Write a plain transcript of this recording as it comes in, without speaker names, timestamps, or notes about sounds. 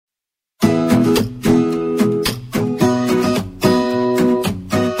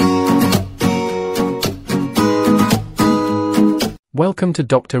Welcome to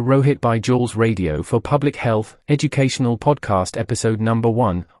Dr. Rohit Baijal's Radio for Public Health Educational Podcast episode number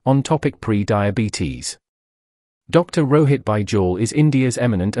 1, on topic pre-diabetes. Dr. Rohit Baijal is India's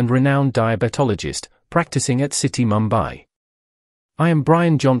eminent and renowned diabetologist, practicing at City, Mumbai. I am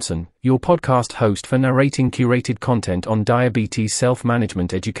Brian Johnson, your podcast host for narrating curated content on diabetes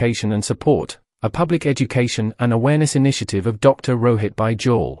self-management education and support, a public education and awareness initiative of Dr. Rohit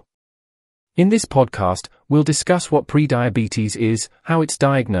Baijal. In this podcast, we'll discuss what prediabetes is, how it's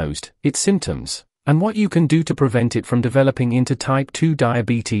diagnosed, its symptoms, and what you can do to prevent it from developing into type 2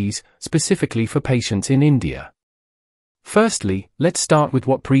 diabetes, specifically for patients in India. Firstly, let's start with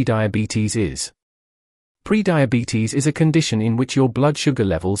what prediabetes is. Prediabetes is a condition in which your blood sugar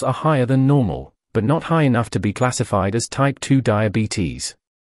levels are higher than normal, but not high enough to be classified as type 2 diabetes.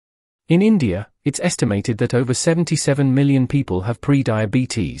 In India, it's estimated that over 77 million people have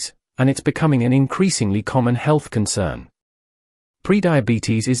prediabetes, and it's becoming an increasingly common health concern.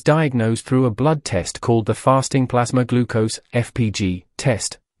 Prediabetes is diagnosed through a blood test called the fasting plasma glucose (FPG)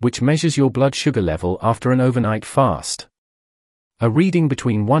 test, which measures your blood sugar level after an overnight fast. A reading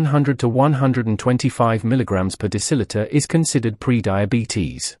between 100 to 125 mg per deciliter is considered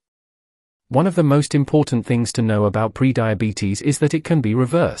prediabetes. One of the most important things to know about prediabetes is that it can be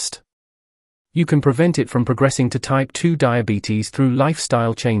reversed. You can prevent it from progressing to type 2 diabetes through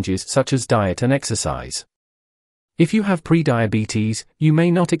lifestyle changes such as diet and exercise. If you have prediabetes, you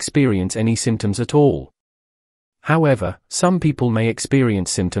may not experience any symptoms at all. However, some people may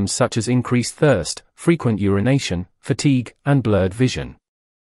experience symptoms such as increased thirst, frequent urination, fatigue, and blurred vision.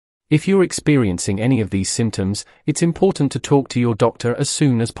 If you're experiencing any of these symptoms, it's important to talk to your doctor as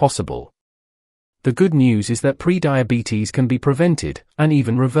soon as possible. The good news is that prediabetes can be prevented, and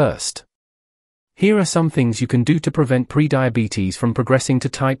even reversed. Here are some things you can do to prevent prediabetes from progressing to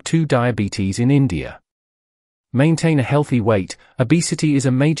type 2 diabetes in India. Maintain a healthy weight. Obesity is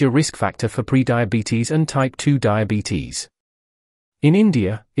a major risk factor for prediabetes and type 2 diabetes. In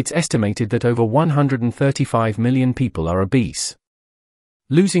India, it's estimated that over 135 million people are obese.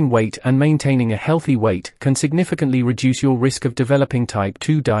 Losing weight and maintaining a healthy weight can significantly reduce your risk of developing type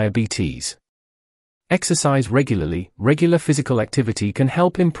 2 diabetes. Exercise regularly. Regular physical activity can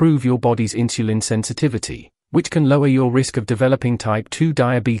help improve your body's insulin sensitivity, which can lower your risk of developing type 2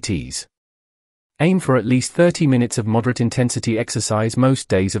 diabetes. Aim for at least 30 minutes of moderate intensity exercise most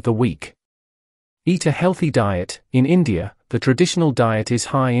days of the week. Eat a healthy diet. In India, the traditional diet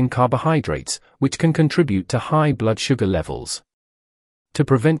is high in carbohydrates, which can contribute to high blood sugar levels. To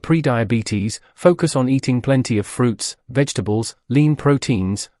prevent prediabetes, focus on eating plenty of fruits, vegetables, lean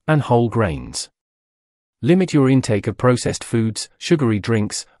proteins, and whole grains. Limit your intake of processed foods, sugary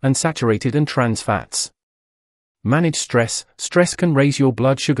drinks, and saturated and trans fats. Manage stress. Stress can raise your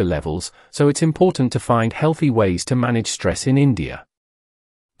blood sugar levels, so it's important to find healthy ways to manage stress in India.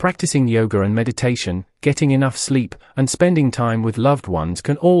 Practicing yoga and meditation, getting enough sleep, and spending time with loved ones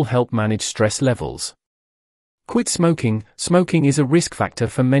can all help manage stress levels. Quit smoking. Smoking is a risk factor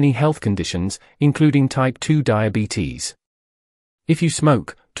for many health conditions, including type 2 diabetes. If you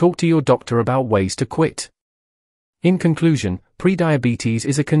smoke, talk to your doctor about ways to quit. In conclusion, prediabetes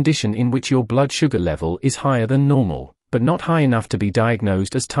is a condition in which your blood sugar level is higher than normal, but not high enough to be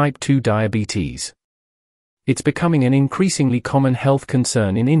diagnosed as type 2 diabetes. It's becoming an increasingly common health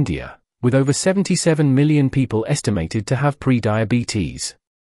concern in India, with over 77 million people estimated to have prediabetes.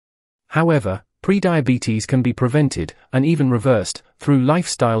 However, prediabetes can be prevented, and even reversed, through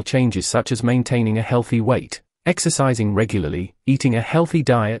lifestyle changes such as maintaining a healthy weight, exercising regularly, eating a healthy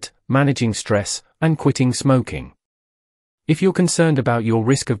diet, managing stress, and quitting smoking. If you're concerned about your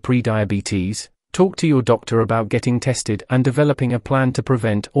risk of prediabetes, talk to your doctor about getting tested and developing a plan to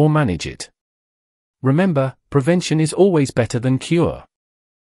prevent or manage it. Remember, prevention is always better than cure.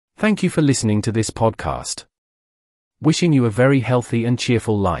 Thank you for listening to this podcast. Wishing you a very healthy and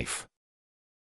cheerful life.